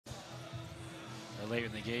late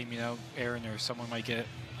in the game, you know, Aron or someone might get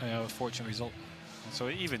a fortunate result. And so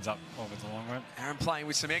it evens up over the long run. Aron playing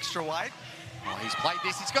with some extra weight. Oh, he's played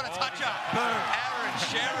this. He's got a toucher. Boom. Aron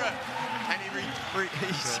Sherriff.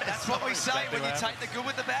 And that's what we say when you take the good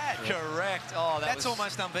with the bad. Yeah. Correct. Oh, that's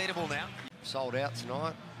almost unbeatable now. Sold out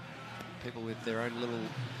tonight. People with their own little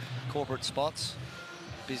corporate spots.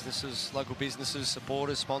 Businesses, local businesses,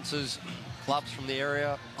 supporters, sponsors, clubs from the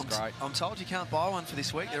area. It's great. I'm told you can't buy one for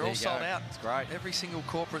this week. They're all sold out. It's great. Every single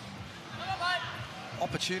corporate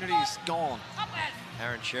opportunity is gone.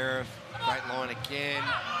 Aron Sherriff, great line again.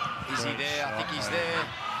 Is he there? I think he's there.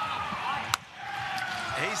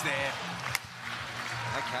 He's there.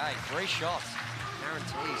 Okay, 3 shots. Aron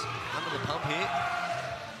T's under the pump here.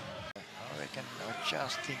 I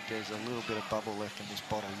just think there's a little bit of bubble left in this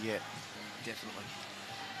bottle yet. Definitely.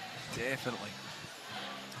 Definitely.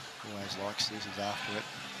 Always likes this, he's after it.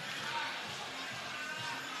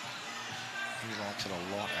 He likes it a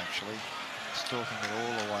lot, actually. Stalking it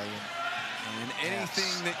all the way in. And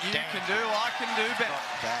anything that you can do, I can do better.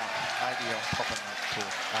 Back. Maybe I'm popping that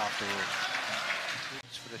talk after all.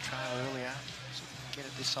 For the trail earlier. So get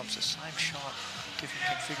it this time, it's the same shot.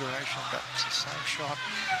 Different configuration, but it's the same shot.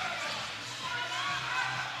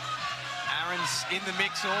 Aron's in the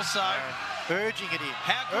mix also. Urging it in.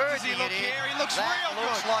 How good does he look here? He looks real good.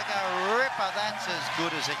 Looks like a ripper. That's as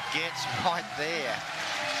good as it gets right there.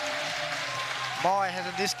 My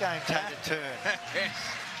hasn't this game taken a turn. Yes.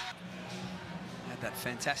 Had that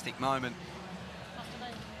fantastic moment.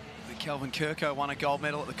 Kelvin Kirko won a gold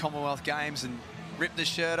medal at the Commonwealth Games and ripped the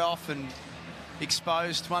shirt off and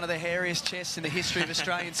exposed one of the hairiest chests in the history of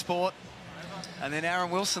Australian sport. And then Aaron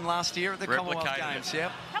Wilson last year at the Commonwealth Games.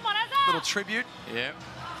 Yep. Come on, little tribute. Yeah.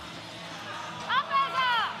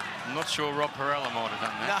 I'm not sure Rob Perella might have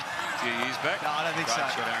done that a few years back. No, I don't think so.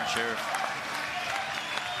 Great shot, Aron Sherriff.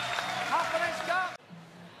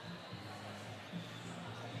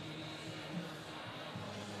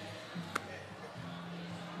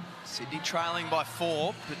 Sydney trailing by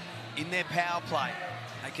 4, but in their power play,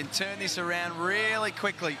 they can turn this around really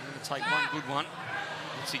quickly. Going to take one good one.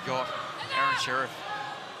 What's he got? Aron Sherriff.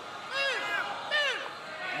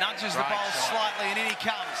 Nudges the ball slightly, and in he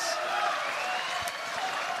comes.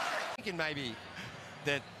 Thinking maybe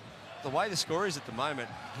that the way the score is at the moment,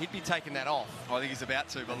 he'd be taking that off. I think he's about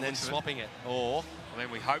to, but and then swapping it. Or well, then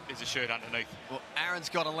we hope there's a shirt underneath. Well, Aaron's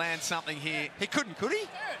got to land something here. He couldn't, could he?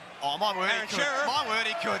 Oh, my word, Aron he could. Sherriff. My word,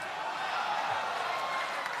 he could.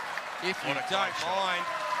 If you don't mind,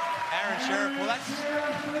 Aron Sherriff, well,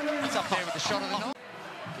 that's up there with the shot of the night.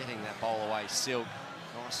 Getting that bowl away, Silk.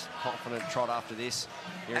 Nice, confident trot after this.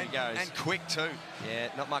 Here he goes. And quick, too. Yeah,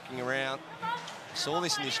 not mucking around. Saw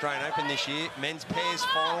this in the Australian Open this year. Men's pairs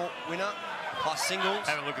final winner, plus singles.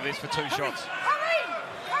 Have a look at this for 2 shots.